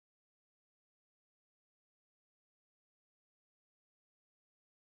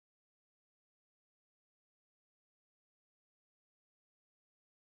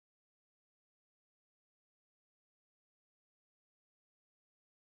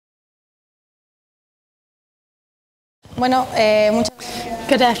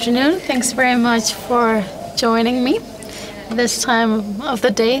Good afternoon. Thanks very much for joining me this time of the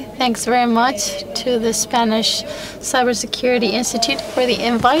day. Thanks very much to the Spanish Cybersecurity Institute for the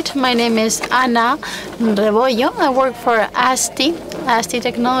invite. My name is Ana Rebollo. I work for ASTI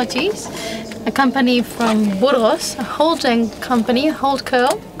Technologies, a company from Burgos, a holding company,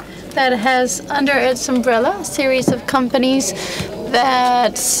 holdco, that has under its umbrella a series of companies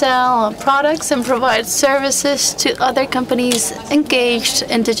that sell products and provide services to other companies engaged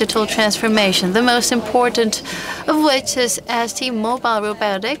in digital transformation. The most important of which is ASTI Mobile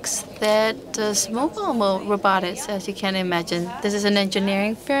Robotics, that does mobile robotics, as you can imagine. This is an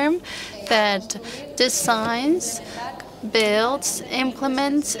engineering firm that designs, builds,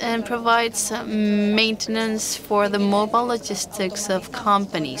 implements, and provides maintenance for the mobile logistics of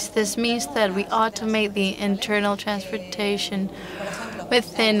companies. This means that we automate the internal transportation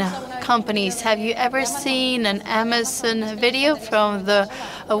within companies. Have you ever seen an Amazon video from the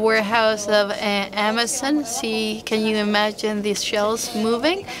warehouse of Amazon? Can you imagine these shelves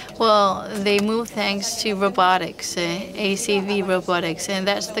moving? Well, they move thanks to robotics, ACV robotics, and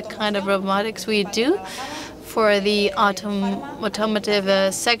that's the kind of robotics we do for the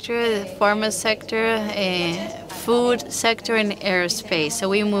automotive sector, the pharma sector, food sector, and aerospace. So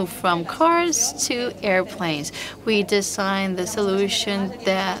we move from cars to airplanes. We design the solution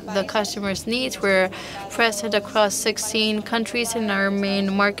that the customers need. We're present across 16 countries, and our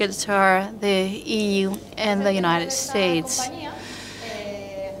main markets are the EU and the United States.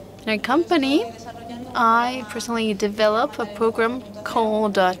 In our company, I personally developed a program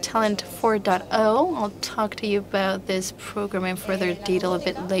called Talent 4.0. I'll talk to you about this program in further detail a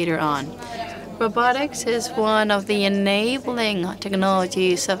bit later on. Robotics is one of the enabling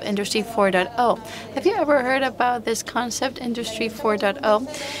technologies of Industry 4.0. Have you ever heard about this concept, Industry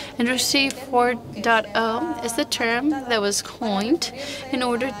 4.0? Industry 4.0 is the term that was coined in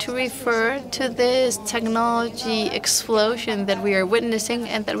order to refer to this technology explosion that we are witnessing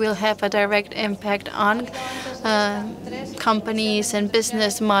and that will have a direct impact on companies and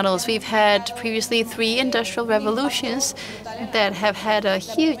business models. We've had previously 3 industrial revolutions that have had a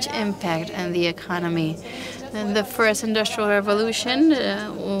huge impact on the economy. And the first industrial revolution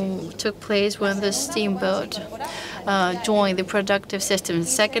took place when the steamboat joined the productive system.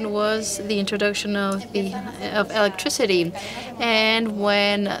 Second was the introduction of electricity, and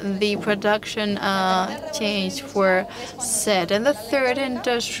when the production chains were set. And the third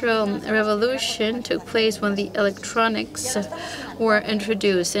industrial revolution took place when the electronics were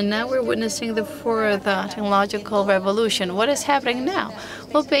introduced. And now we're witnessing the fourth technological revolution. What is happening now?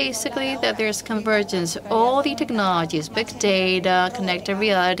 Well, basically that there's convergence. All the technologies, big data, connected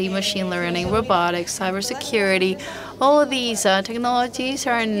reality, machine learning, robotics, cybersecurity, all of these technologies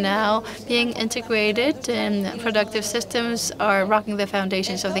are now being integrated, and productive systems are rocking the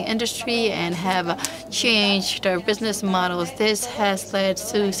foundations of the industry and have changed our business models. This has led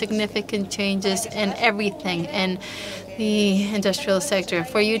to significant changes in everything in the industrial sector.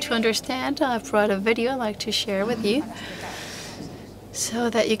 For you to understand, I've brought a video I'd like to share with you so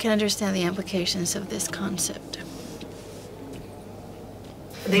that you can understand the implications of this concept.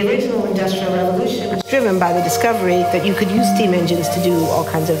 The original Industrial Revolution was driven by the discovery that you could use steam engines to do all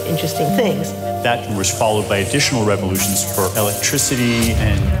kinds of interesting things. That was followed by additional revolutions for electricity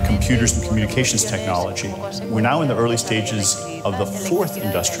and computers and communications technology. We're now in the early stages of the fourth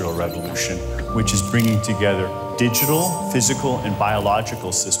Industrial Revolution, which is bringing together digital, physical, and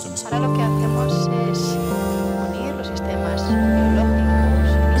biological systems.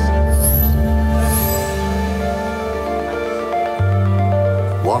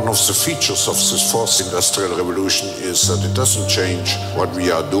 One of the features of this fourth industrial revolution is that it doesn't change what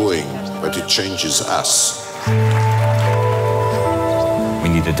we are doing, but it changes us. We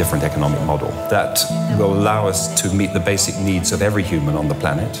need a different economic model that will allow us to meet the basic needs of every human on the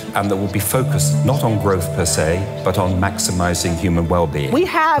planet, and that will be focused not on growth per se, but on maximizing human well-being. We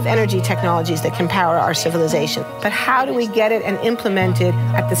have energy technologies that can power our civilization, but how do we get it and implement it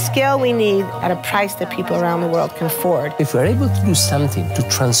at the scale we need at a price that people around the world can afford? If we're able to do something to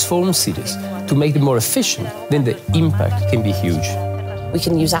transform cities, to make them more efficient, then the impact can be huge. We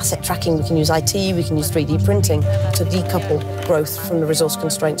can use asset tracking, we can use IT, we can use 3D printing to decouple growth from the resource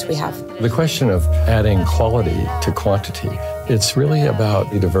constraints we have. The question of adding quality to quantity, it's really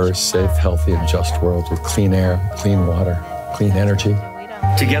about a diverse, safe, healthy, and just world with clean air, clean water, clean energy.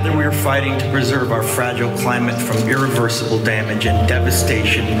 Together we are fighting to preserve our fragile climate from irreversible damage and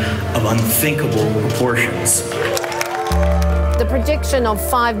devastation of unthinkable proportions. The prediction of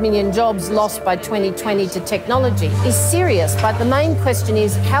 5 million jobs lost by 2020 to technology is serious, but the main question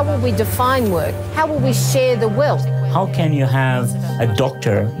is, how will we define work? How will we share the wealth? How can you have a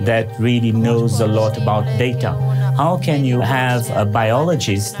doctor that really knows a lot about data? How can you have a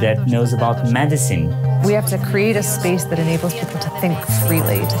biologist that knows about medicine? We have to create a space that enables people to think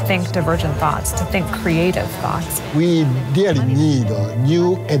freely, to think divergent thoughts, to think creative thoughts. We really need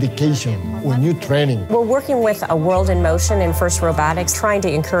new education or new training. We're working with a World in Motion in FIRST Robotics, trying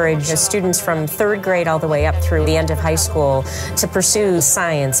to encourage students from 3rd grade all the way up through the end of high school to pursue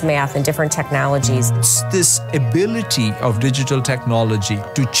science, math, and different technologies. It's this ability of digital technology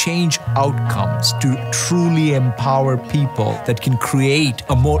to change outcomes, to truly empower people that can create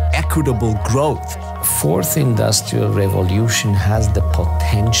a more equitable growth. Fourth industrial revolution has the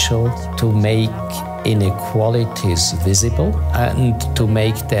potential to make inequalities visible and to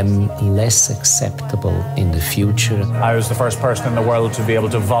make them less acceptable in the future. I was the first person in the world to be able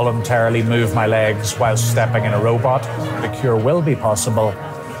to voluntarily move my legs while stepping in a robot. The cure will be possible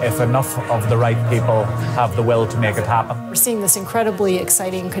if enough of the right people have the will to make it happen. We're seeing this incredibly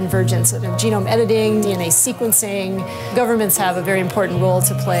exciting convergence of genome editing, DNA sequencing. Governments have a very important role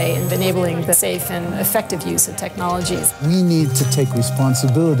to play in enabling the safe and effective use of technologies. We need to take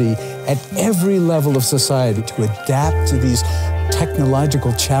responsibility at every level of society to adapt to these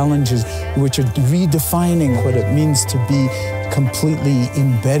technological challenges, which are redefining what it means to be completely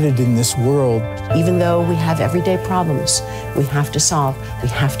embedded in this world. Even though we have everyday problems we have to solve, we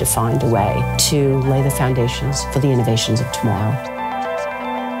have to find a way to lay the foundations for the innovations of tomorrow.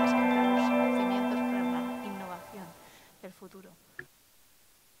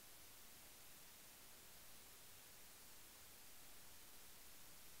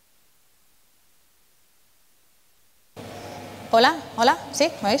 Hola, hola, ¿sí?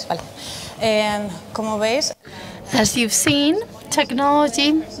 ¿Me oís? Vale. Como veis, as you've seen,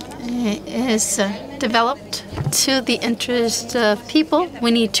 technology is developed to the interest of people.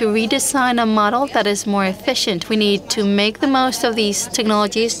 We need to redesign a model that is more efficient. We need to make the most of these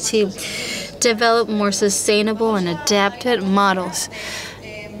technologies to develop more sustainable and adapted models.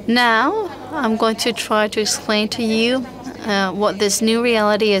 Now, I'm going to try to explain to you what this new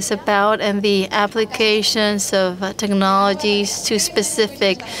reality is about and the applications of technologies to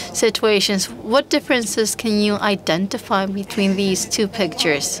specific situations. What differences can you identify between these two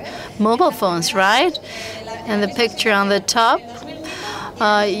pictures? Mobile phones, right? And the picture on the top,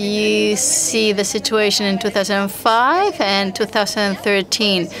 you see the situation in 2005 and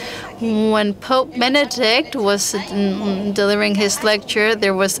 2013. When Pope Benedict was delivering his lecture,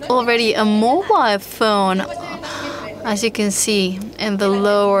 there was already a mobile phone, as you can see in the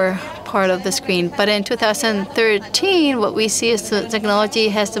lower part of the screen. But in 2013, what we see is the technology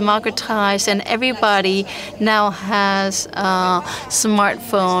has democratized and everybody now has a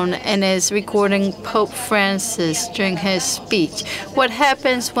smartphone and is recording Pope Francis during his speech. What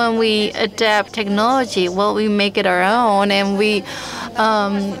happens when we adapt technology? Well, we make it our own and we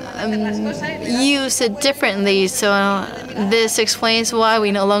use it differently. So this explains why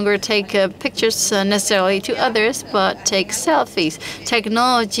we no longer take pictures necessarily to others, but take selfies.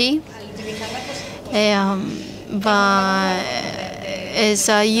 Technology is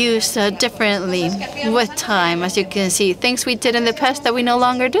used differently with time, as you can see. Things we did in the past that we no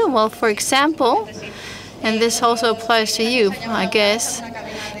longer do. Well, for example, and this also applies to you, I guess.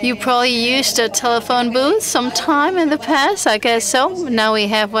 You probably used a telephone booth sometime in the past, I guess so. Now we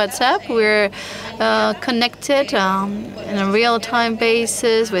have WhatsApp. We're connected on a real-time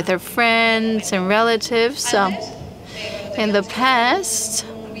basis with our friends and relatives. In the past,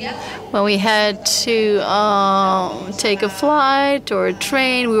 when we had to take a flight or a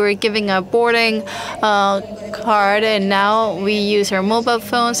train, we were giving a boarding card, and now we use our mobile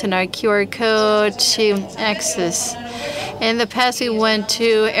phones and our QR code to access. In the past, we went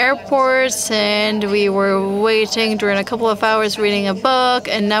to airports and we were waiting during a couple of hours reading a book,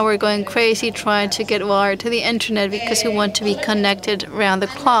 and now we're going crazy trying to get wired to the internet because we want to be connected around the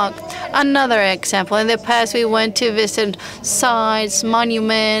clock. Another example, in the past, we went to visit sites,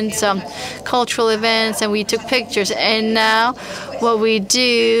 monuments, cultural events, and we took pictures. And now what we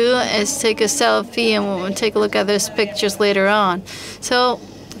do is take a selfie and we'll take a look at those pictures later on. So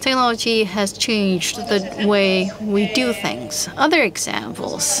technology has changed the way we do things. Other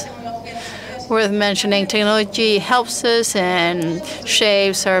examples worth mentioning, technology helps us and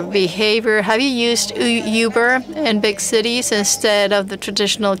shapes our behavior. Have you used Uber in big cities instead of the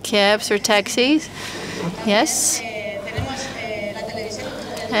traditional cabs or taxis? Yes.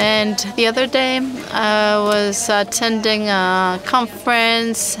 And the other day, I was attending a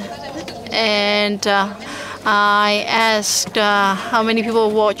conference and I asked how many people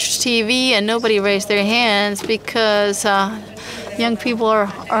watched TV, and nobody raised their hands because young people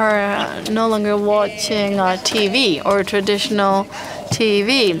are no longer watching TV or traditional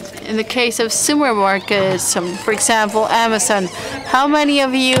TV. In the case of supermarkets, for example, Amazon, how many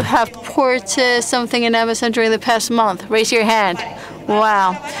of you have purchased something in Amazon during the past month? Raise your hand.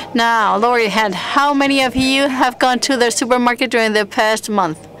 Wow. Now, lower your hand. How many of you have gone to the supermarket during the past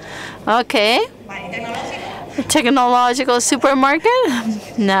month? Okay. A technological supermarket?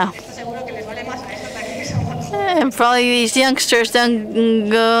 No. And probably these youngsters don't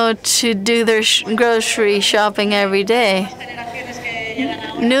go to do their grocery shopping every day.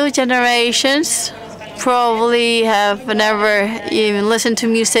 New generations probably have never even listened to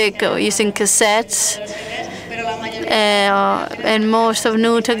music using cassettes. And most of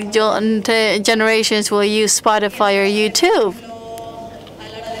new generations will use Spotify or YouTube.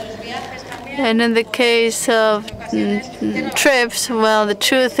 And in the case of trips, well, the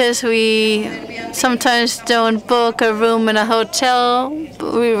truth is we sometimes don't book a room in a hotel.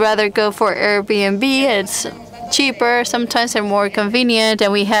 We rather go for Airbnb. It's cheaper, sometimes they're more convenient,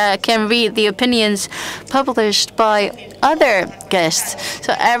 and we can read the opinions published by other guests.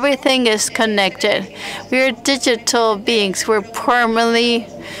 So everything is connected. We're digital beings. We're permanently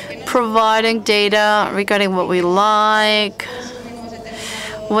providing data regarding what we like,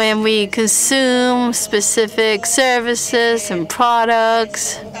 when we consume specific services and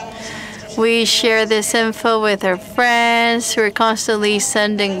products. We share this info with our friends. We're constantly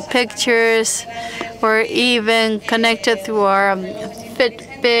sending pictures. We're even connected through our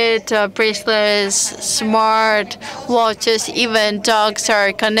Fitbit bracelets, smart watches. Even dogs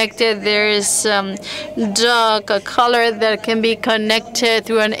are connected. There is dog color that can be connected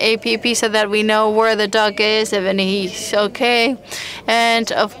through an app so that we know where the dog is, if he's okay.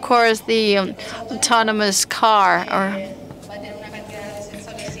 And of course, the autonomous car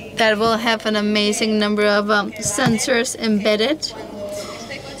that will have an amazing number of sensors embedded.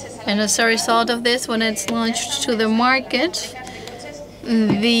 And as a result of this, when it's launched to the market,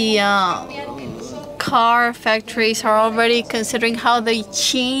 the car factories are already considering how they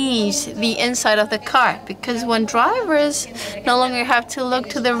change the inside of the car. Because when drivers no longer have to look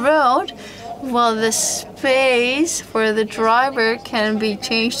to the road, well, the space for the driver can be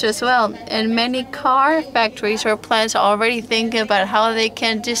changed as well. And many car factories or plants are already thinking about how they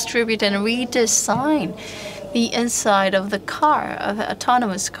can distribute and redesign the inside of the car, of the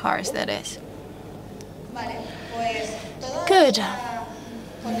autonomous cars, that is. Good.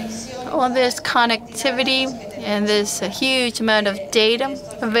 All this connectivity and this huge amount of data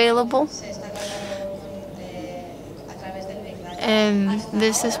available. And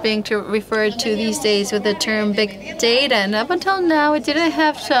this is being referred to these days with the term big data. And up until now, it didn't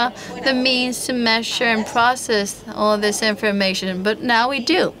have the means to measure and process all this information, but now we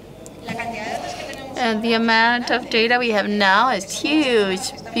do. And the amount of data we have now is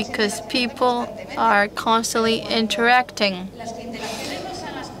huge because people are constantly interacting.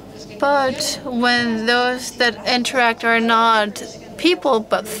 But when those that interact are not people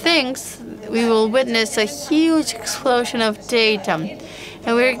but things, we will witness a huge explosion of data.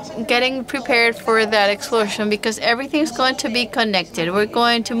 And we're getting prepared for that explosion because everything is going to be connected. We're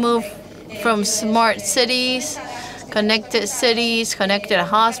going to move from smart cities, connected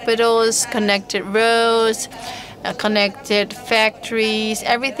hospitals, connected roads, connected factories.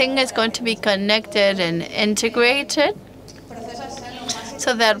 Everything is going to be connected and integrated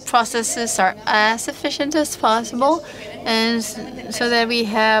so that processes are as efficient as possible, and so that we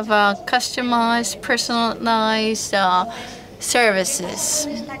have customized, personalized services.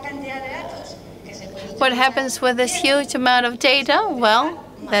 What happens with this huge amount of data? Well,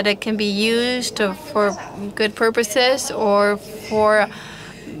 that it can be used for good purposes or for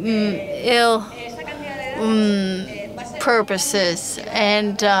ill purposes.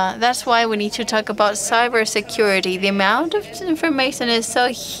 And that's why we need to talk about cybersecurity. The amount of information is so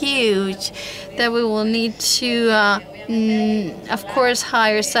huge that we will need to, of course,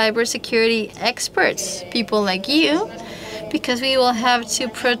 hire cybersecurity experts, people like you, because we will have to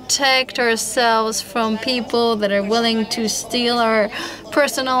protect ourselves from people that are willing to steal our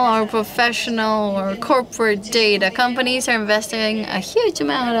personal or professional or corporate data. Companies are investing a huge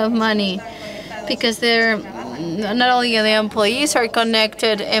amount of money because they're not only the employees are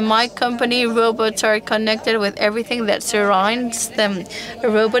connected. In my company, robots are connected with everything that surrounds them. A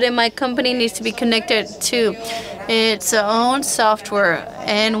robot in my company needs to be connected to its own software,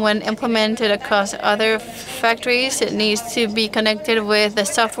 and when implemented across other factories, it needs to be connected with the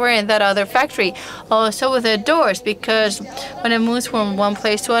software in that other factory. Also with the doors, because when it moves from one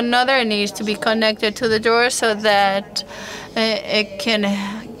place to another, it needs to be connected to the door so that it can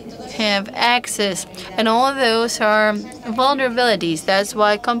have access. And all those are vulnerabilities. That's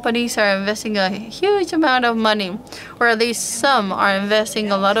why companies are investing a huge amount of money, or at least some are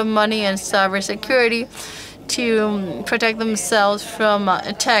investing a lot of money in cybersecurity to protect themselves from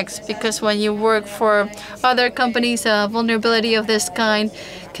attacks. Because when you work for other companies, a vulnerability of this kind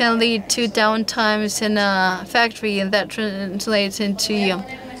can lead to downtimes in a factory, and that translates into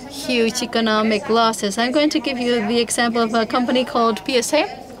huge economic losses. I'm going to give you the example of a company called PSA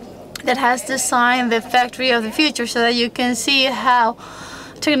that has designed the factory of the future so that you can see how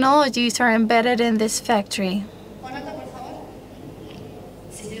technologies are embedded in this factory.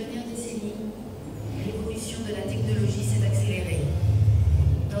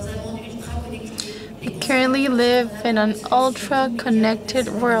 We currently live in an ultra-connected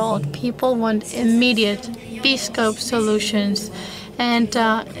world. People want immediate, bespoke solutions. And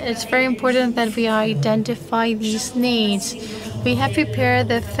it's very important that we identify these needs. We have prepared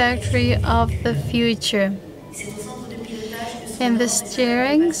the factory of the future. In the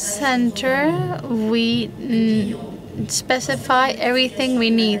steering center, we specify everything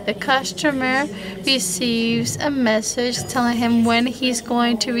we need. The customer receives a message telling him when he's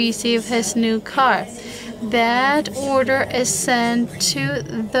going to receive his new car. That order is sent to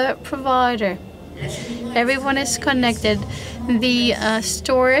the provider. Everyone is connected. The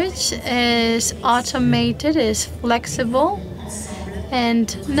storage is automated, is flexible. And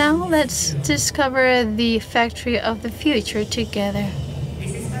now let's discover the factory of the future together.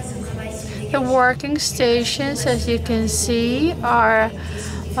 The working stations, as you can see, are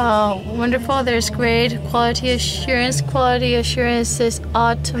wonderful. There's great quality assurance. Quality assurance is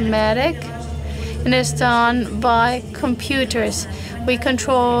automatic and is done by computers. We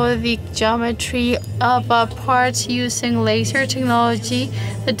control the geometry of parts using laser technology.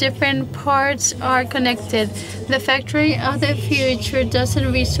 The different parts are connected. The factory of the future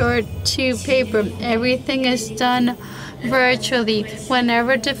doesn't resort to paper. Everything is done virtually.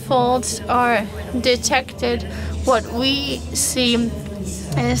 Whenever defaults are detected, what we see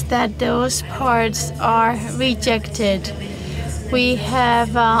is that those parts are rejected. We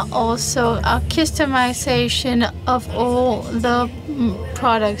have also a customization of all the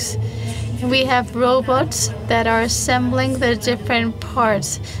products. We have robots that are assembling the different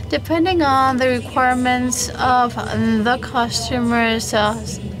parts. Depending on the requirements of the customers,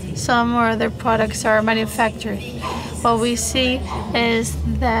 some or other products are manufactured. What we see is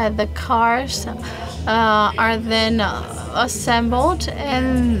that the cars are then assembled,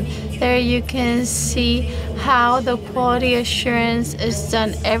 and there you can see how the quality assurance is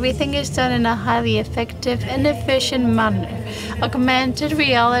done. Everything is done in a highly effective and efficient manner. Augmented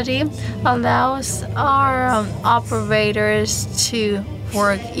reality allows our operators to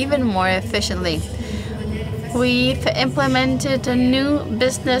work even more efficiently. We've implemented a new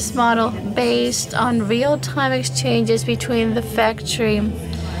business model based on real-time exchanges between the factory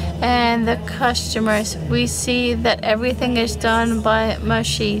and the customers. We see that everything is done by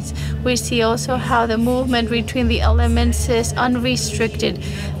machines. We see also how the movement between the elements is unrestricted.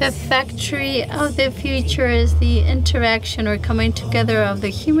 The factory of the future is the interaction or coming together of the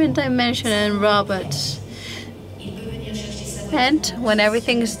human dimension and robots. And when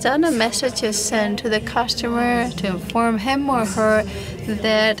everything is done, a message is sent to the customer to inform him or her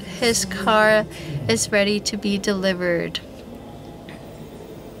that his car is ready to be delivered.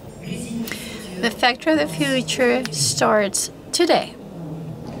 The factory of the future starts today.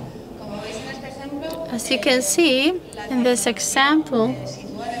 As you can see in this example,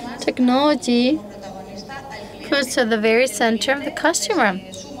 technology puts at the very center of the customer.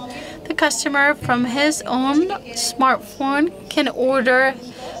 The customer from his own smartphone can order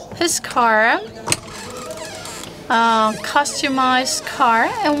his car, customized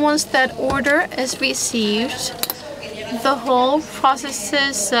car, and once that order is received, the whole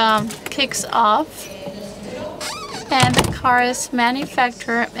process kicks off, and the car is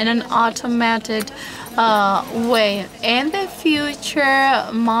manufactured in an automated way. In the future,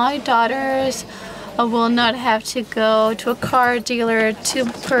 my daughters will not have to go to a car dealer to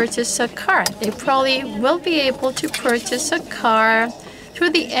purchase a car. They probably will be able to purchase a car through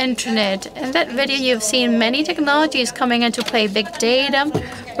the internet. In that video, you've seen many technologies coming into play: big data,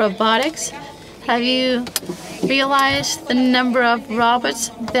 robotics. Have you realized the number of robots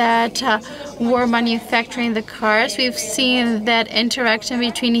that were manufacturing the cars? We've seen that interaction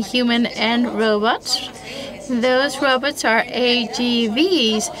between human and robots. Those robots are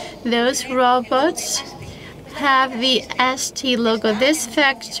AGVs. Those robots have the ST logo. This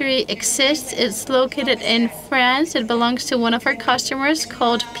factory exists. It's located in France. It belongs to one of our customers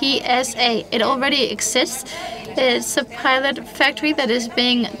called PSA. It already exists. It's a pilot factory that is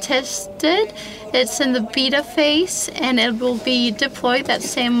being tested. It's in the beta phase, and it will be deployed. That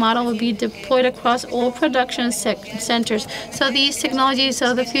same model will be deployed across all production centers. So these technologies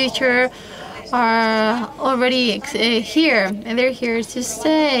of the future are already here, and they're here to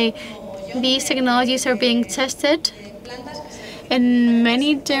stay. These technologies are being tested in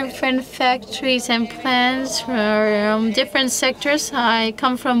many different factories and plants from different sectors. I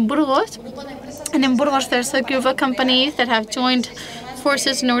come from Burgos, and in Burgos there's a group of companies that have joined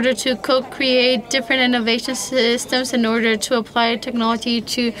forces in order to co-create different innovation systems in order to apply technology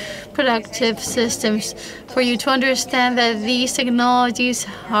to productive systems. For you to understand that these technologies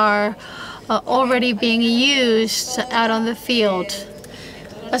are already being used out on the field.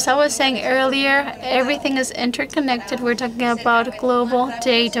 As I was saying earlier, everything is interconnected. We're talking about global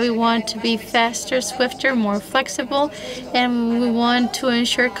data. We want to be faster, swifter, more flexible, and we want to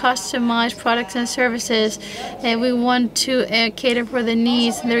ensure customized products and services. And we want to cater for the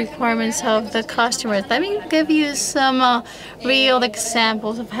needs and the requirements of the customers. Let me give you some real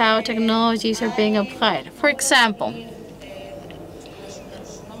examples of how technologies are being applied. For example,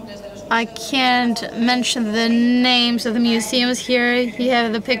 I can't mention the names of the museums here. You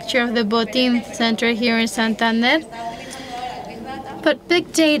have the picture of the Botín Center here in Santander. But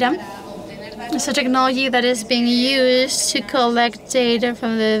big data is a technology that is being used to collect data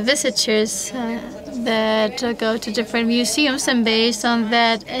from the visitors that go to different museums, and based on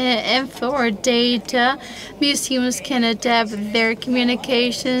that info or data, museums can adapt their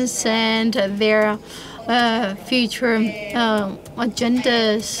communications and their future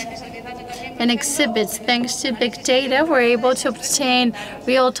agendas and exhibits. Thanks to big data, we're able to obtain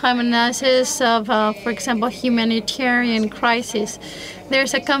real-time analysis of, for example, humanitarian crises.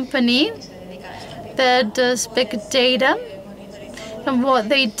 There's a company that does big data, and what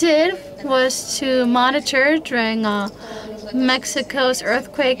they did was to monitor during Mexico's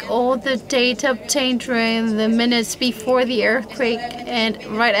earthquake all the data obtained during the minutes before the earthquake and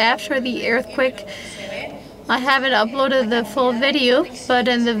right after the earthquake. I haven't uploaded the full video, but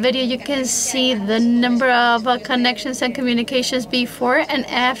in the video you can see the number of connections and communications before and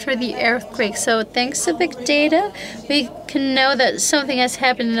after the earthquake. So thanks to big data, we can know that something has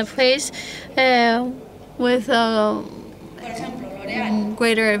happened in a place with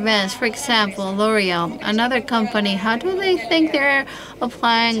greater advance. For example, L'Oreal, another company, how do they think they're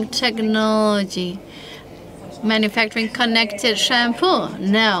applying technology? Manufacturing connected shampoo?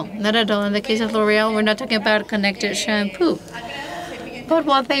 No, not at all. In the case of L'Oreal, we're not talking about connected shampoo. But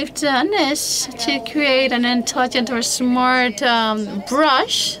what they've done is to create an intelligent or smart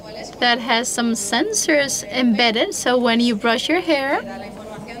brush that has some sensors embedded. So when you brush your hair,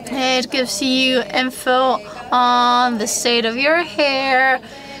 it gives you info on the state of your hair.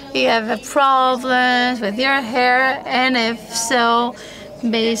 You have problems with your hair, and if so,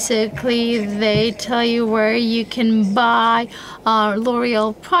 basically, they tell you where you can buy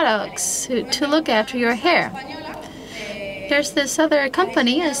L'Oreal products to look after your hair. There's this other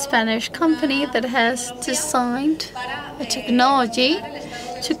company, a Spanish company, that has designed a technology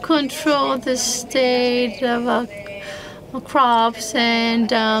to control the state of crops and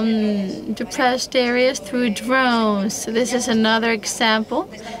depressed areas through drones. So this is another example.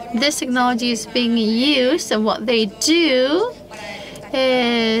 This technology is being used, and what they do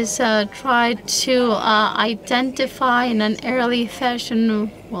is try to identify in an early fashion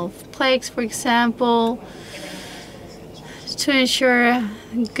plagues, for example, to ensure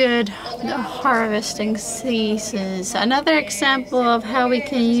good harvesting seasons. Another example of how we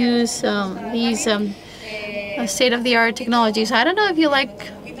can use these state-of-the-art technologies. I don't know if you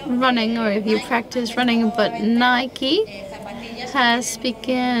like running or if you practice running, but Nike has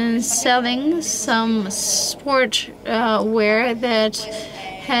begun selling some sport wear that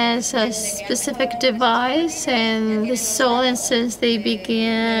has a specific device and the sole. And since they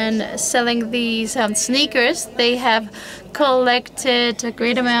began selling these sneakers, they have collected a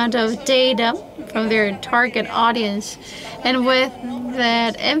great amount of data from their target audience. And with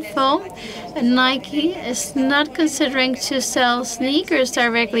that info, Nike is not considering to sell sneakers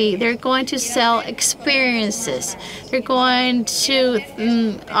directly. They're going to sell experiences. They're going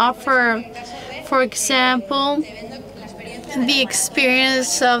to offer, for example, the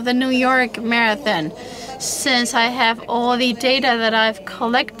experience of the New York Marathon. Since I have all the data that I've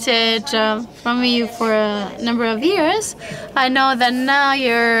collected from you for a number of years, I know that now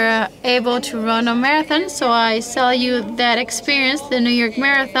you're able to run a marathon, so I sell you that experience, the New York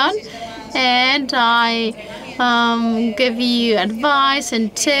Marathon, and I give you advice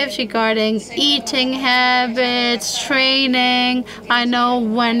and tips regarding eating habits, training. I know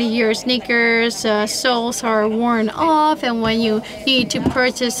when your sneakers soles are worn off and when you need to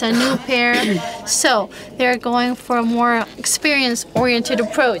purchase a new pair. So they're going for a more experience-oriented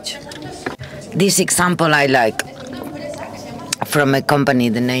approach. This example I like from a company,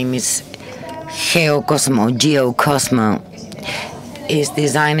 the name is GeoCosmo, is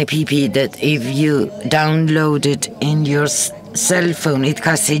design a PP that if you download it in your cell phone, it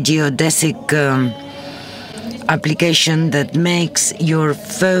has a geodesic application that makes your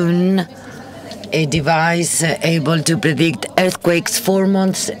phone a device able to predict earthquakes 4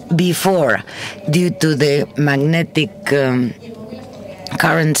 months before due to the magnetic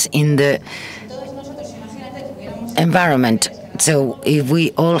currents in the environment. So if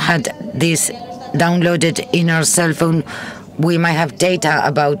we all had this downloaded in our cell phone, we might have data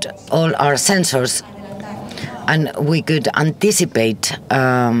about all our sensors, and we could anticipate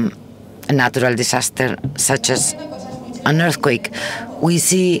a natural disaster such as an earthquake. We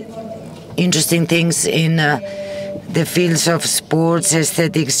see interesting things in the fields of sports,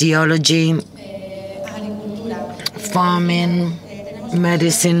 aesthetics, geology, farming,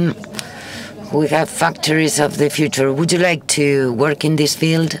 medicine. We have factories of the future. Would you like to work in this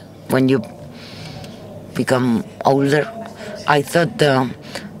field when you become older? I thought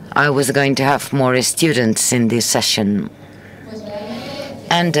I was going to have more students in this session.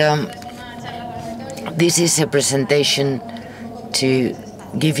 And this is a presentation to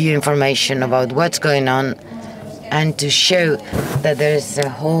give you information about what's going on and to show that there is a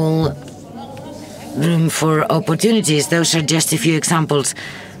whole room for opportunities. Those are just a few examples.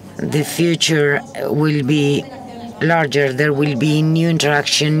 The future will be larger. There will be new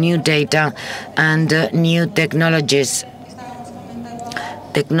interaction, new data, and new technologies.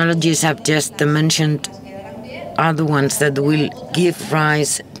 Technologies I've just mentioned are the ones that will give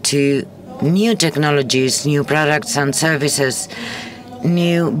rise to new technologies, new products and services,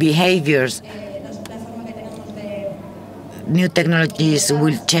 new behaviors. New technologies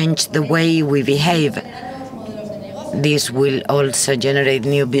will change the way we behave. This will also generate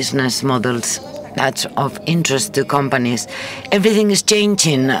new business models that's of interest to companies. Everything is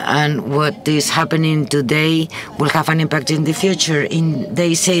changing, and what is happening today will have an impact in the future.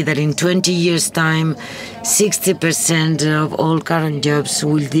 They say that in 20 years' time, 60% of all current jobs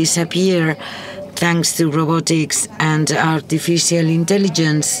will disappear thanks to robotics and artificial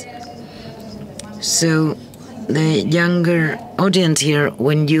intelligence. So the younger audience here,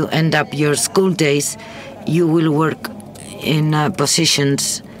 when you end up your school days, you will work in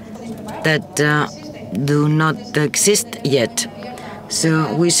positions that do not exist yet.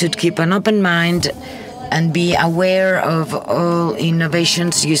 So we should keep an open mind and be aware of all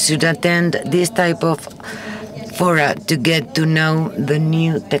innovations. You should attend this type of fora to get to know the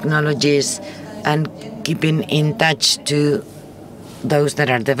new technologies and keeping in touch to those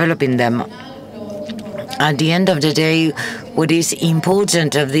that are developing them. At the end of the day, what is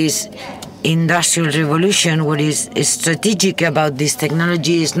important of this industrial revolution, what is strategic about this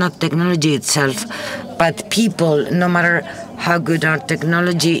technology is not technology itself, but people. No matter how good our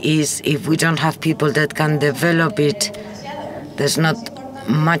technology is, if we don't have people that can develop it, there's not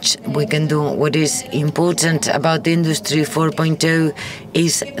much we can do. What is important about Industry 4.0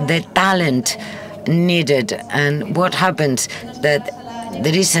 is the talent needed. And what happens that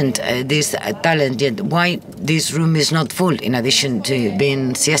there isn't this talent yet. Why this room is not full, in addition to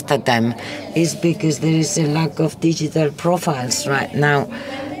being siesta time, is because there is a lack of digital profiles right now.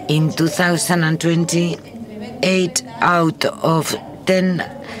 In 2020, 8 out of 10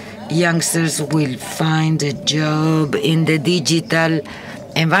 youngsters will find a job in the digital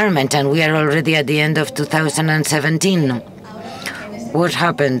environment, and we are already at the end of 2017. What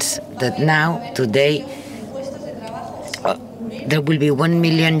happens that now, today, there will be 1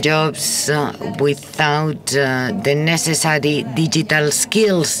 million jobs without the necessary digital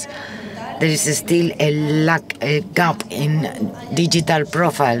skills. There is still a gap in digital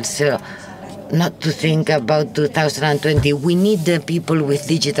profiles. Not to think about 2020. We need the people with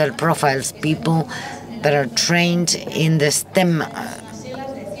digital profiles, people that are trained in the STEM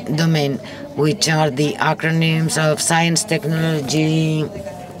domain, which are the acronyms of science, technology,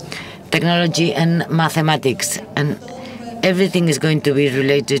 and mathematics. And everything is going to be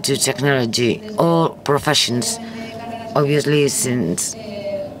related to technology, all professions. Obviously, since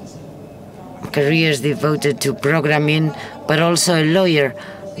careers devoted to programming, but also a lawyer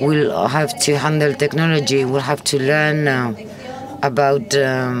will have to handle technology, will have to learn about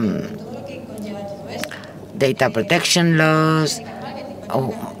data protection laws,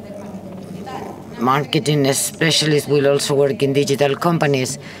 marketing specialists will also work in digital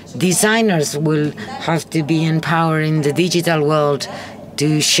companies. Designers will have to be empowered in the digital world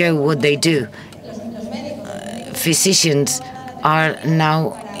to show what they do. Physicians are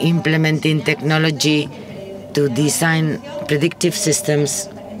now implementing technology to design predictive systems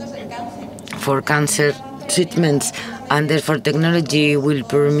for cancer treatments, and therefore technology will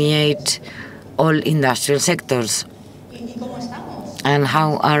permeate all industrial sectors. And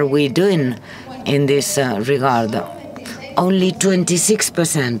how are we doing in this regard? Only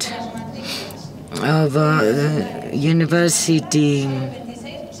 26% of university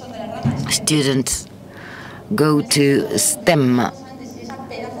students go to STEM.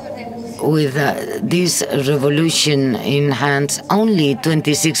 With this revolution in hand, only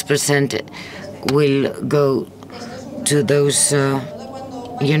 26% will go to those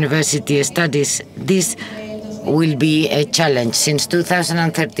university studies. This will be a challenge. Since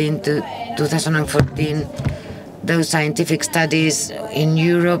 2013 to 2014, those scientific studies in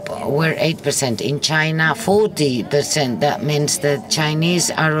Europe were 8%. In China, 40%. That means that Chinese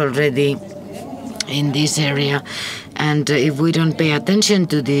are already in this area. And if we don't pay attention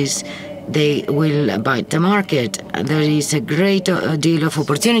to this, they will bite the market. There is a great deal of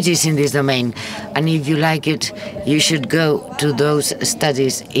opportunities in this domain. And if you like it, you should go to those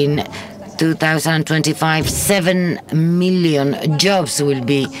studies. In 2025, 7 million jobs will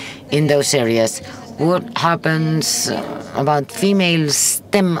be in those areas. What happens about female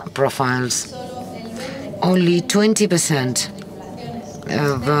STEM profiles? Only 20%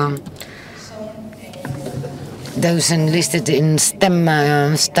 of those enlisted in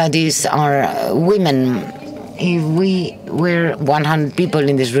STEM studies are women. If we were 100 people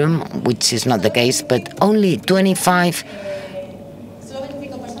in this room, which is not the case, but only 25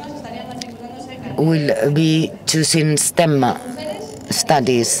 will be choosing STEM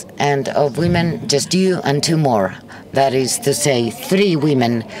studies, and of women, just you and 2 more. That is to say, 3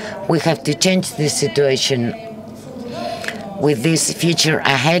 women. We have to change this situation. With this future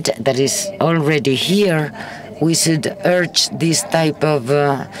ahead that is already here, we should urge this type of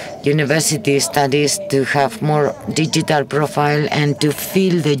university studies to have more digital profile and to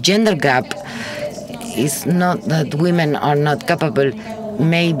fill the gender gap. It's not that women are not capable.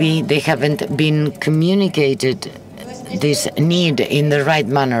 Maybe they haven't been communicated this need in the right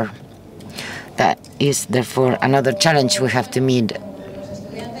manner. That is therefore another challenge we have to meet.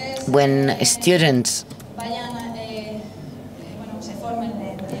 When students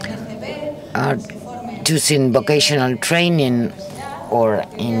are choosing vocational training or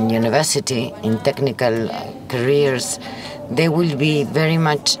in university, in technical careers, they will be very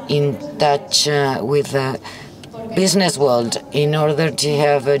much in touch with the business world in order to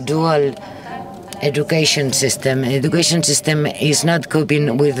have a dual education system. Education system is not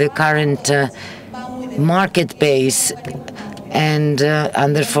coping with the current market pace, and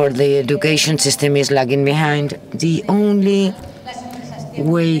therefore the education system is lagging behind. The only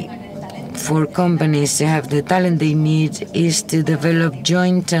way for companies to have the talent they need is to develop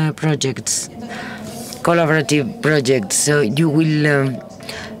joint projects, collaborative projects. So you will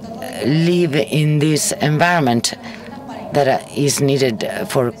live in this environment that is needed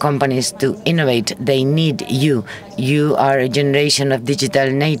for companies to innovate. They need you. You are a generation of digital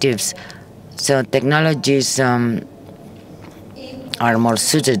natives, so technologies are more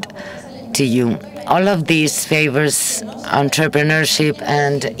suited to you. All of this favors entrepreneurship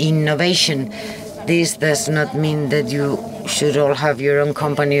and innovation. This does not mean that you should all have your own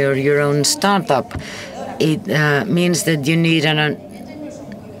company or your own startup. It means that you need an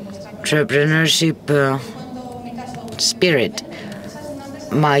entrepreneurship spirit.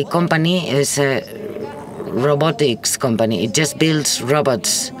 My company is a robotics company. It just builds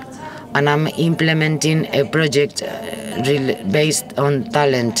robots, and I'm implementing a project based on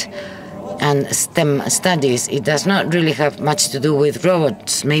talent and STEM studies. It does not really have much to do with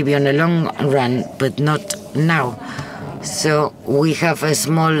robots, maybe on a long run, but not now. So we have a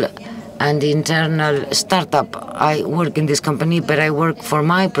small and internal startup. I work in this company, but I work for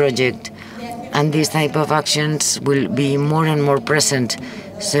my project. And these type of actions will be more and more present.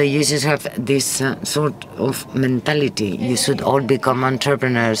 So you should have this sort of mentality. You should all become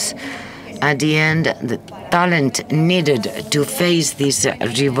entrepreneurs. At the end, the talent needed to face this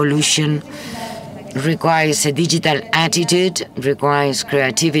revolution requires a digital attitude, requires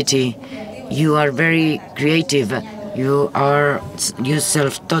creativity. You are very creative. You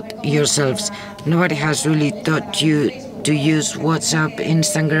self-taught yourselves. Nobody has really taught you to use WhatsApp,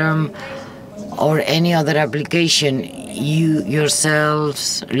 Instagram, or any other application. You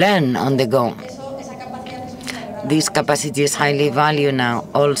yourselves learn on the go. This capacity is highly valued now.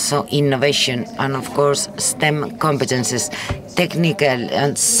 Also innovation and, of course, STEM competences, technical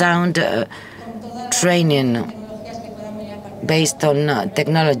and sound training based on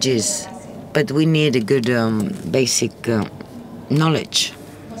technologies. But we need a good basic knowledge.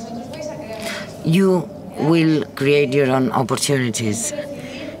 You will create your own opportunities.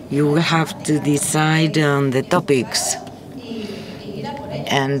 You will have to decide on the topics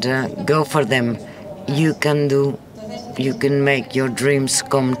and go for them. You can make your dreams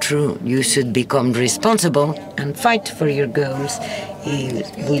come true. You should become responsible and fight for your goals. It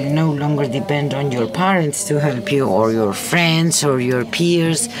will no longer depend on your parents to help you, or your friends, or your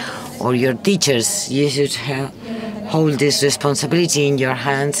peers, or your teachers. You should hold this responsibility in your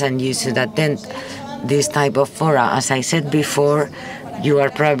hands, and you should attend this type of fora. As I said before, you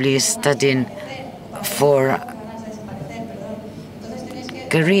are probably studying for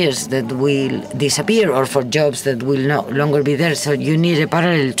careers that will disappear or for jobs that will no longer be there. So you need a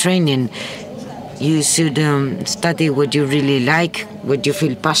parallel training. You should study what you really like, what you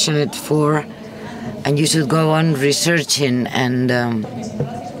feel passionate for, and you should go on researching and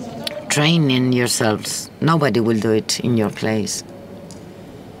training yourselves. Nobody will do it in your place.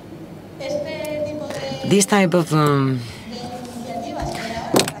 This type of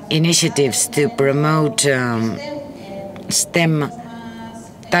initiatives to promote STEM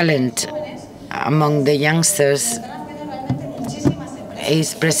talent among the youngsters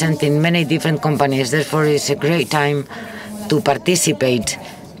is present in many different companies. Therefore, it's a great time to participate.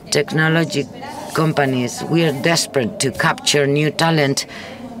 Technology companies, we are desperate to capture new talent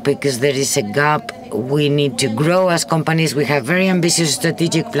because there is a gap. We need to grow as companies. We have very ambitious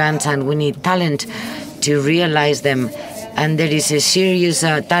strategic plans, and we need talent to realize them. And there is a serious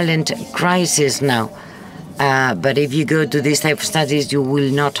talent crisis now. But if you go to these type of studies, you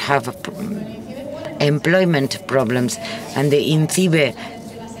will not have employment problems. And the INCIBE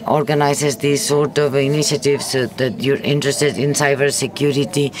organizes these sort of initiatives so that you're interested in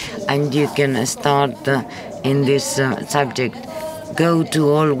cybersecurity and you can start in this subject. Go to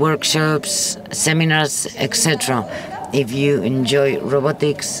all workshops, seminars, etc. If you enjoy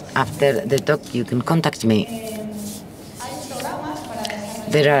robotics, after the talk, you can contact me.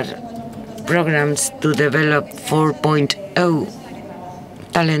 There are programs to develop 4.0,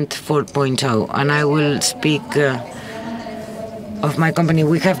 Talent 4.0, and I will speak of my company.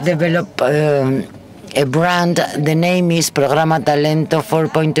 We have developed a brand. The name is Programa Talento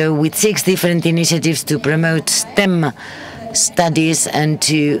 4.0, with 6 different initiatives to promote STEM studies and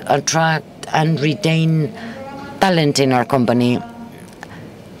to attract and retain talent in our company.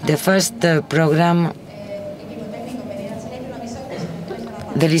 The first program,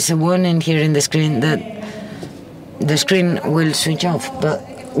 there is a warning here in the screen that the screen will switch off, but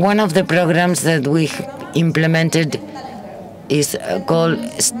one of the programs that we implemented is called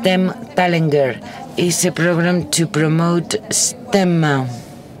STEM Talenter. It's a program to promote STEM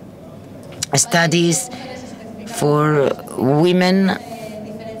studies for women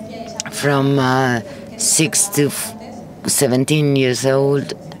from 6 to 17 years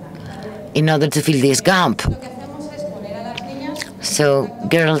old in order to fill this gap. So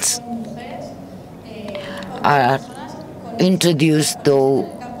girls are introduced to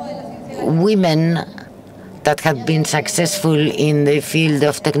women that have been successful in the field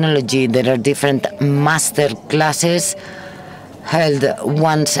of technology. There are different master classes held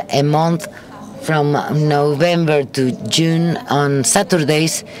once a month from November to June on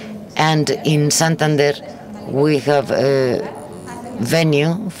Saturdays, and in Santander we have a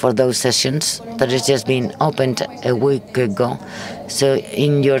venue for those sessions that has just been opened a week ago. So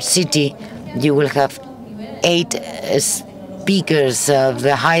in your city you will have 8 speakers of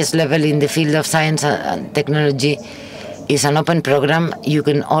the highest level in the field of science and technology. It's an open program. You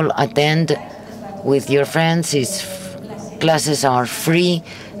can all attend with your friends. Classes are free.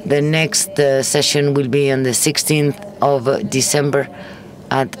 The next session will be on the 16th of December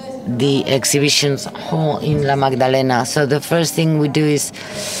at the exhibitions hall in La Magdalena. So the first thing we do is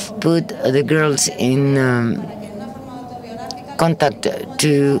put the girls in contact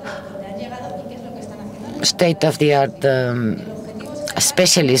to state-of-the-art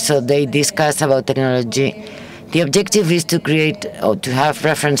specialists, so they discuss about technology. The objective is to create or to have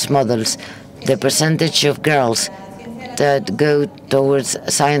reference models. The percentage of girls that go towards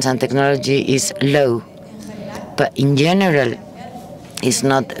science and technology is low, but in general is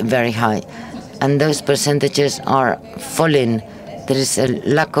not very high, and those percentages are falling. There is a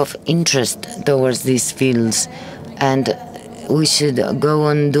lack of interest towards these fields, and we should go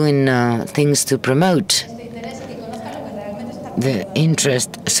on doing things to promote the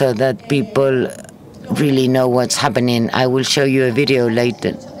interest so that people really know what's happening. I will show you a video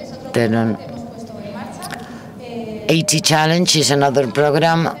later. On 80 Challenge is another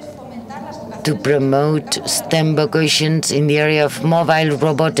program to promote STEM vocations in the area of mobile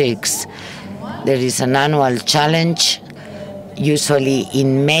robotics. There is an annual challenge, usually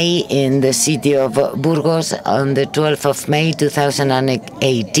in May, in the city of Burgos on the 12th of May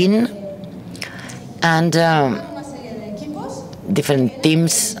 2018. And different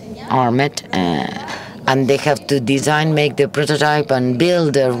teams are met, and they have to design, make the prototype, and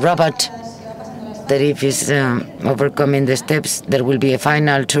build a robot that if it's overcoming the steps, there will be a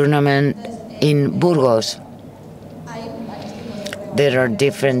final tournament in Burgos. There are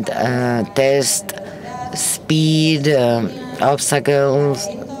different tests, speed, obstacles,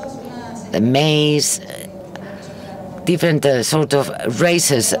 the maze, different sort of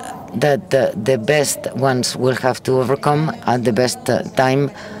races that the best ones will have to overcome at the best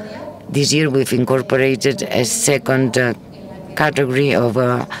time. This year we've incorporated a second category of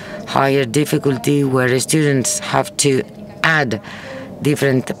higher difficulty where students have to add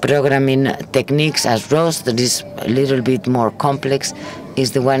different programming techniques as ROS, that is a little bit more complex,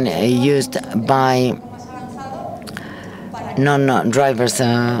 is the one used by non-drivers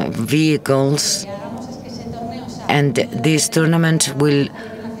vehicles. And this tournament will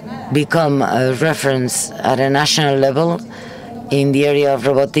become a reference at a national level in the area of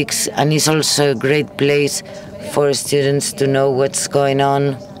robotics, and is also a great place for students to know what's going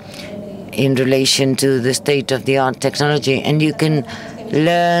on in relation to the state-of-the-art technology. And you can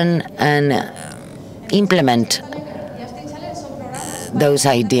learn and implement those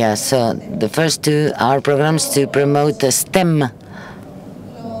ideas. So the first two are programs to promote the STEM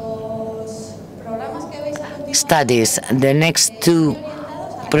studies. The next two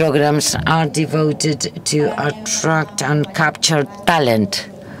programs are devoted to attract and capture talent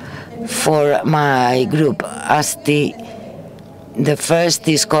for my group, ASTI. The first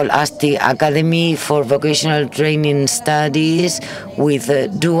is called ASTI Academy for Vocational Training Studies with a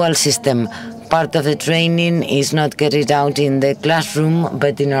dual system. Part of the training is not carried out in the classroom,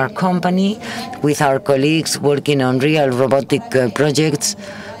 but in our company with our colleagues working on real robotic projects,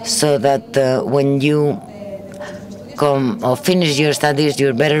 so that when you come or finish your studies,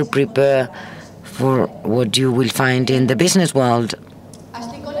 you're better prepared for what you will find in the business world.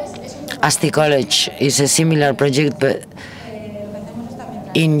 ASTI College is a similar project, but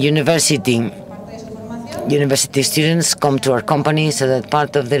in university students come to our company so that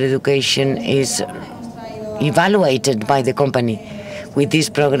part of their education is evaluated by the company. With this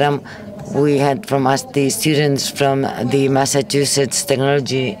program, we had from ASTI students from the Massachusetts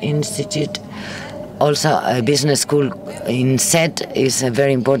Technology Institute. Also, a business school in INCIBE is a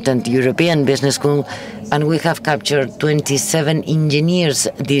very important European business school, and we have captured 27 engineers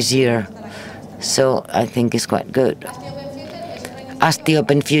this year. So I think it's quite good. ASTI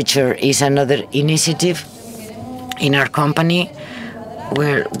Open Future is another initiative in our company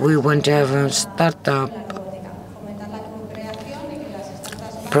where we want to have a startup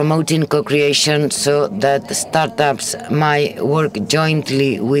promoting co-creation so that startups might work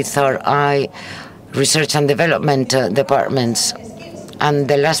jointly with our research and development departments. And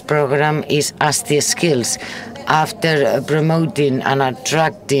the last program is ASTI Skills. After promoting and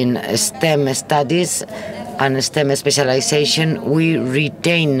attracting STEM studies and STEM specialization, we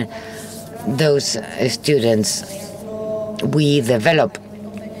retain those students. We develop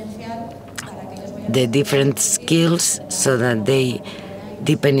the different skills so that they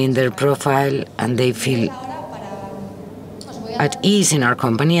deepen in their profile and they feel at ease in our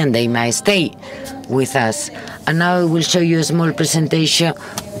company and they might stay with us. And now I will show you a small presentation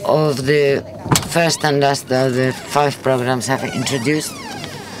of the first and last of the 5 programs I've introduced.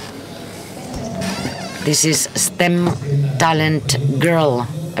 This is STEM Talent Girl,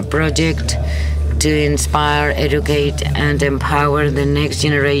 a project to inspire, educate, and empower the next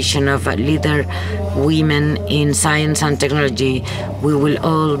generation of leader women in science and technology. We will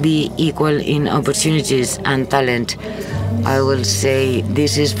all be equal in opportunities and talent. I will say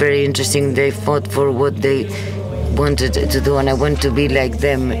this is very interesting. They fought for what they wanted to do, and I want to be like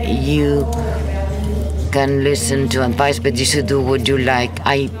them. You can listen to advice, but you should do what you like.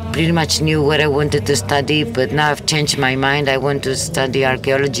 I pretty much knew what I wanted to study, but now I've changed my mind. I want to study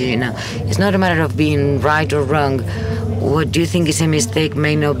archaeology. You know, it's not a matter of being right or wrong. What you think is a mistake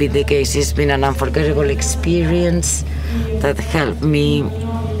may not be the case. It's been an unforgettable experience that helped me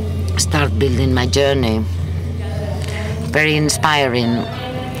start building my journey. Very inspiring.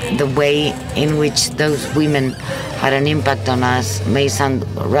 The way in which those women had an impact on us may sound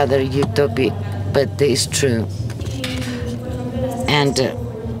rather utopic, but it's true. And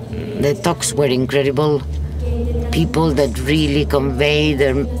The talks were incredible. People that really convey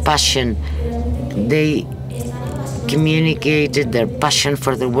their passion. They communicated their passion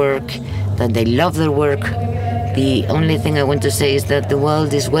for their work, that they love their work. The only thing I want to say is that the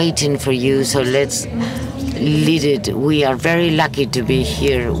world is waiting for you, so let's lead it. We are very lucky to be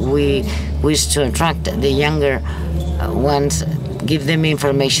here. We wish to attract the younger ones, give them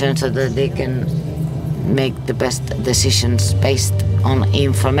information so that they can make the best decisions based on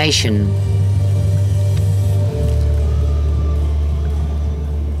information.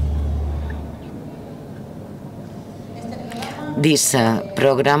 This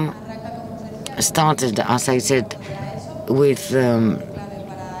program started, as I said, with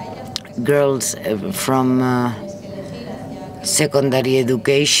girls from secondary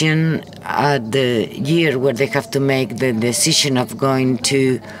education at the year where they have to make the decision of going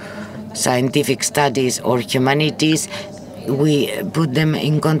to scientific studies or humanities. We put them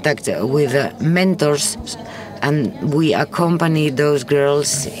in contact with mentors, and we accompany those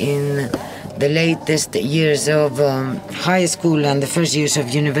girls in the latest years of high school and the first years of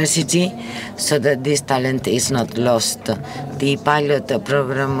university, so that this talent is not lost. The pilot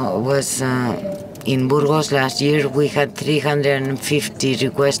program was in Burgos last year. We had 350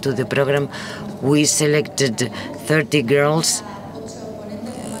 requests to the program. We selected 30 girls.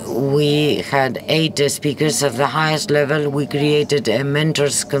 We had 8 speakers of the highest level. We created a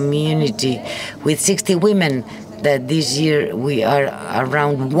mentors community with 60 women. That this year we are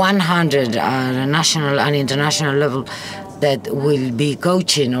around 100 at a national and international level that will be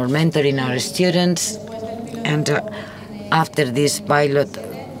coaching or mentoring our students. And after this pilot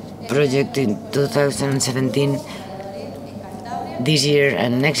project in 2017, this year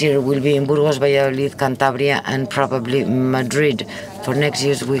and next year will be in Burgos, Valladolid, Cantabria, and probably Madrid. For next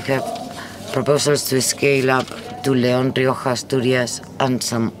year we have proposals to scale up to León, Rioja, Asturias, and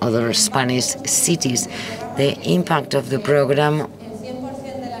some other Spanish cities. The impact of the program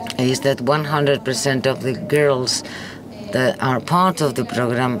is that 100% of the girls that are part of the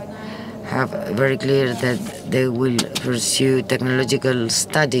program have very clear that they will pursue technological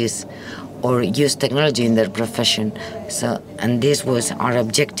studies or use technology in their profession. So, and this was our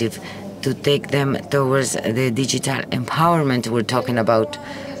objective, to take them towards the digital empowerment we're talking about.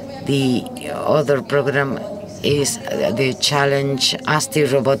 The other program is the challenge ASTI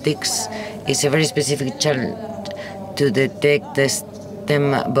Robotics. It's a very specific challenge to detect the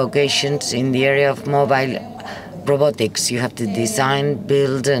STEM vocations in the area of mobile robotics. You have to design,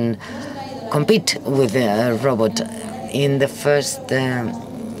 build, and compete with a robot. In the first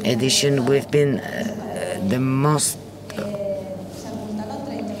edition, we've been the most.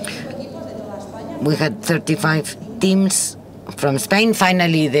 We had 35 teams from Spain.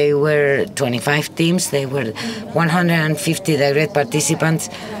 Finally, they were 25 teams. They were 150 direct participants,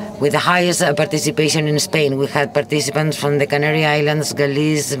 with the highest participation in Spain. We had participants from the Canary Islands,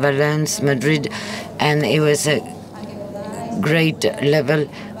 Galicia, Valence, Madrid, and it was a great level.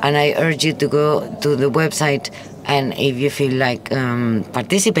 And I urge you to go to the website, and if you feel like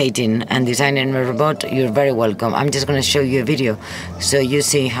participating and designing a robot, you're very welcome. I'm just going to show you a video so you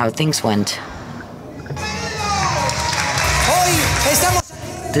see how things went.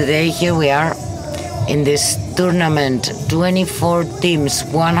 Today, here we are in this tournament, 24 teams,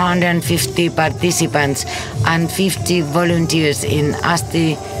 150 participants, and 50 volunteers in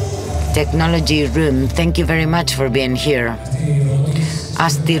ASTI Technology Room. Thank you very much for being here.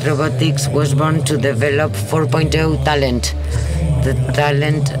 ASTI Robotics was born to develop 4.0 talent. The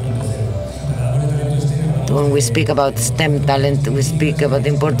talent, when we speak about STEM talent, we speak about the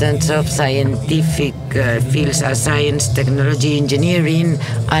importance of scientific fields as science, technology, engineering,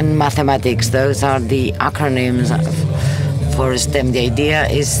 and mathematics. Those are the acronyms for STEM. The idea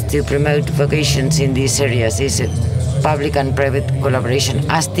is to promote vocations in these areas. It's a public and private collaboration.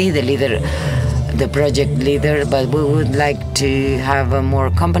 ASTI, the leader, the project leader, but we would like to have more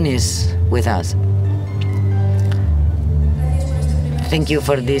companies with us. Thank you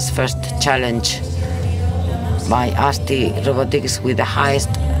for this first challenge by ASTI Robotics, with the highest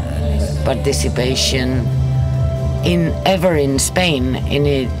participation ever in Spain in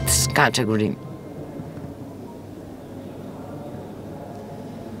its category.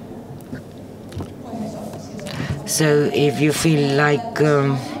 So if you feel like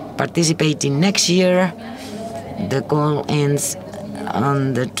participating next year, the call ends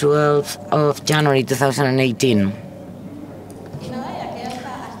on the 12th of January 2018.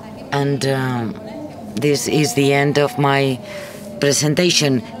 And this is the end of my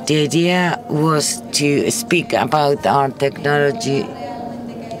presentation. The idea was to speak about our technological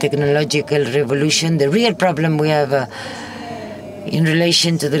revolution. The real problem we have in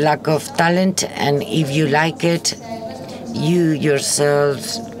relation to the lack of talent, and if you like it, you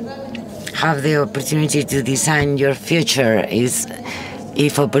yourselves have the opportunity to design your future.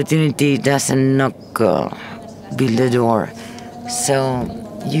 If opportunity doesn't knock, build the door. So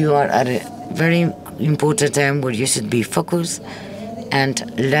you are at a very important time where you should be focused and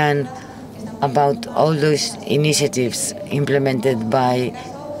learn about all those initiatives implemented by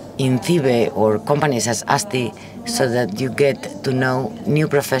INCIBE or companies as ASTI, so that you get to know new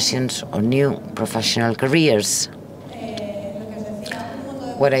professions or new professional careers.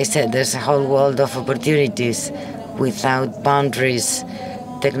 What I said, there's a whole world of opportunities without boundaries.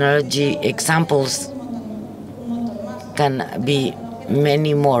 Technology examples can be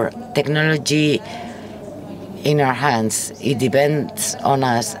many more. Technology in our hands, it depends on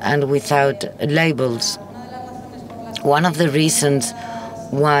us, and without labels. One of the reasons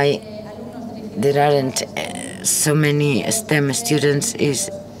why there aren't so many STEM students is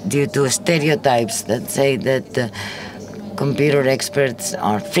due to stereotypes that say that computer experts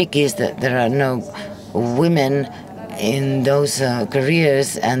are freakies, that there are no women in those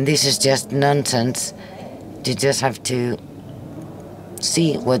careers, and this is just nonsense. You just have to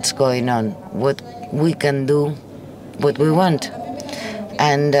see what's going on, what we can do, what we want,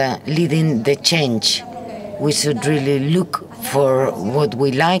 and leading the change. We should really look for what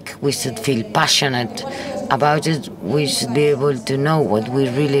we like. We should feel passionate about it. We should be able to know what we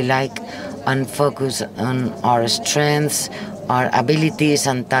really like and focus on our strengths, our abilities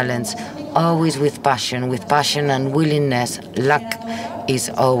and talents, always with passion and willingness. Luck is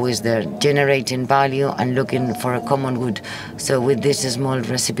always there, generating value and looking for a common good. So with this small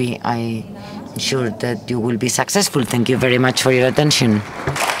recipe, I'm sure that you will be successful. Thank you very much for your attention.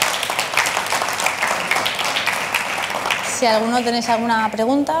 Si alguno tenéis alguna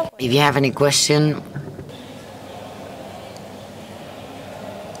pregunta. If you have any question.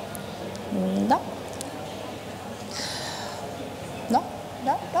 No.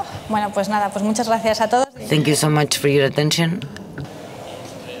 Bueno, pues nada, pues muchas gracias a todos. Thank you so much for your attention.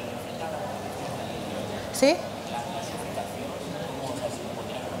 ¿Sí?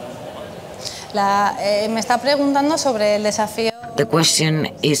 Me está preguntando sobre el desafío. The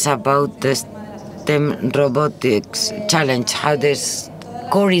question is about the STEM robotics challenge, how the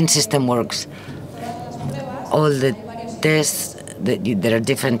scoring system works. All the tests, there are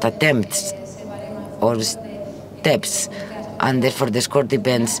different attempts or steps, and therefore the score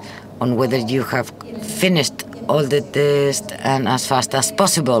depends on whether you have finished all the tests and as fast as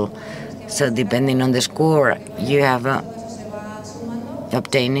possible. So depending on the score you have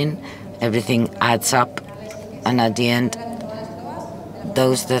obtaining, everything adds up, and at the end,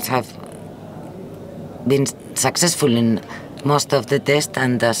 those that have been successful in most of the tests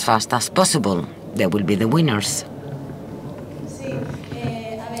and as fast as possible, they will be the winners.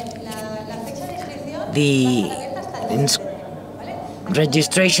 The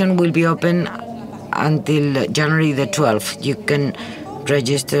registration will be open until January the 12th. You can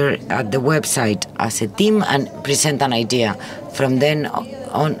register at the website as a team and present an idea. From then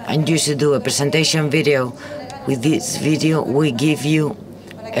on, and you should do a presentation video. With this video, we give you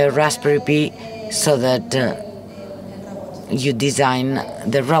a Raspberry Pi so that you design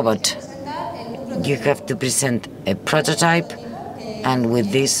the robot. You have to present a prototype, and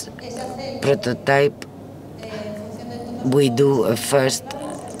with this prototype, we do a first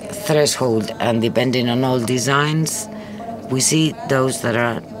threshold, and depending on all designs, we see those that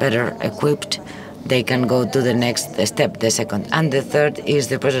are better equipped, they can go to the next step, the second. And the third is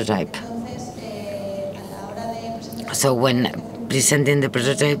the prototype. So when presenting the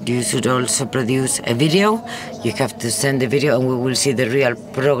prototype, you should also produce a video. You have to send the video, and we will see the real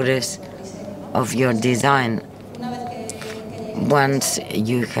progress of your design. Once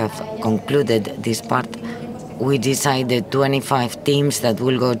you have concluded this part, we decided 25 teams that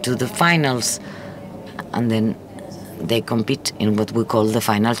will go to the finals, and then they compete in what we call the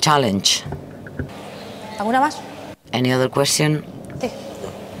final challenge. ¿Alguna más? Any other question? Sí.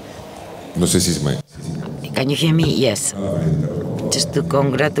 No sé si me... Can you hear me? Yes. Just to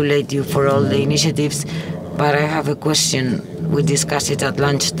congratulate you for all the initiatives, but I have a question. We discussed it at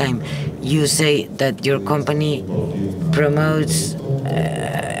lunchtime. You say that your company promotes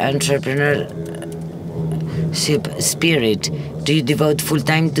entrepreneurship spirit. Do you devote full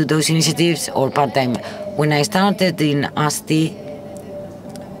time to those initiatives or part time? When I started in ASTI,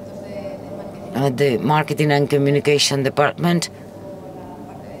 the marketing and communication department,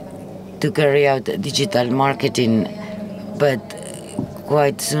 to carry out digital marketing, but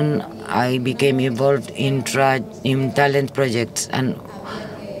quite soon I became involved in talent projects, and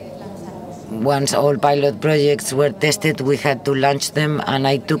once all pilot projects were tested, we had to launch them, and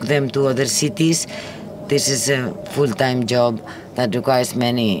I took them to other cities. This is a full-time job that requires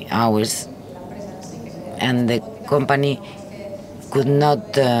many hours, and the company could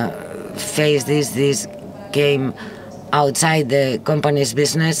not face this. This came outside the company's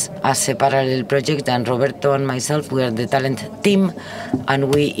business as a parallel project, and Roberto and myself, we are the talent team,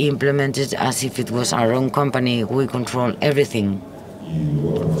 and we implemented as if it was our own company. We control everything.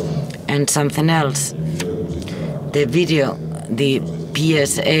 And something else, the video, the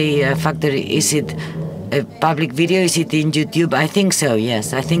PSA factory, is it a public video? Is it in YouTube? I think so,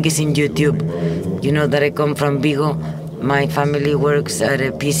 yes. I think it's in YouTube. You know that I come from Vigo. My family works at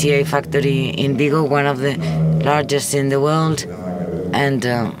a PCA factory in Vigo, one of the largest in the world, and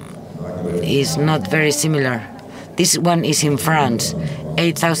is not very similar. This one is in France,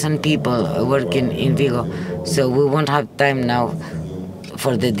 8,000 people working in Vigo. So we won't have time now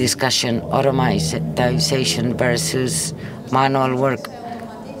for the discussion, automatization versus manual work.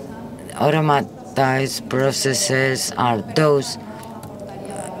 Automatized processes are those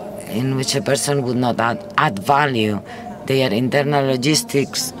in which a person would not add value. They are internal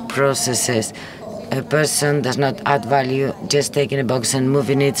logistics processes. A person does not add value just taking a box and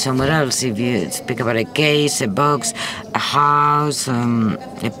moving it somewhere else. If you speak about a case, a box, a house,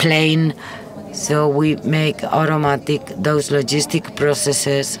 a plane, so we make automatic those logistic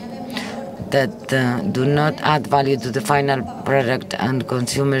processes that do not add value to the final product, and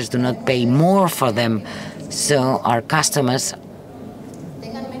consumers do not pay more for them. So our customers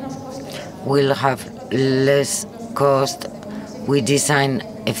will have less cost. We design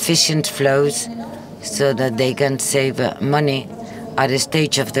efficient flows so that they can save money at a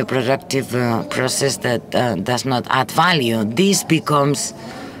stage of the productive process that does not add value. This becomes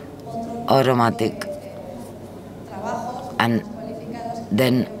automatic, and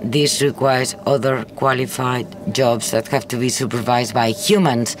then this requires other qualified jobs that have to be supervised by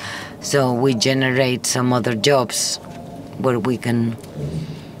humans. So we generate some other jobs where we can,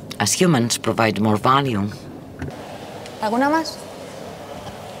 as humans, provide more value. ¿Alguna más?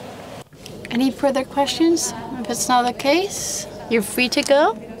 Any further questions? If it's not the case, you're free to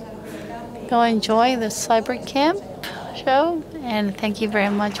go. Go enjoy the CyberCamp show, and thank you very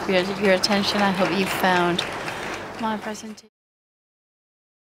much for your attention. I hope you found my presentation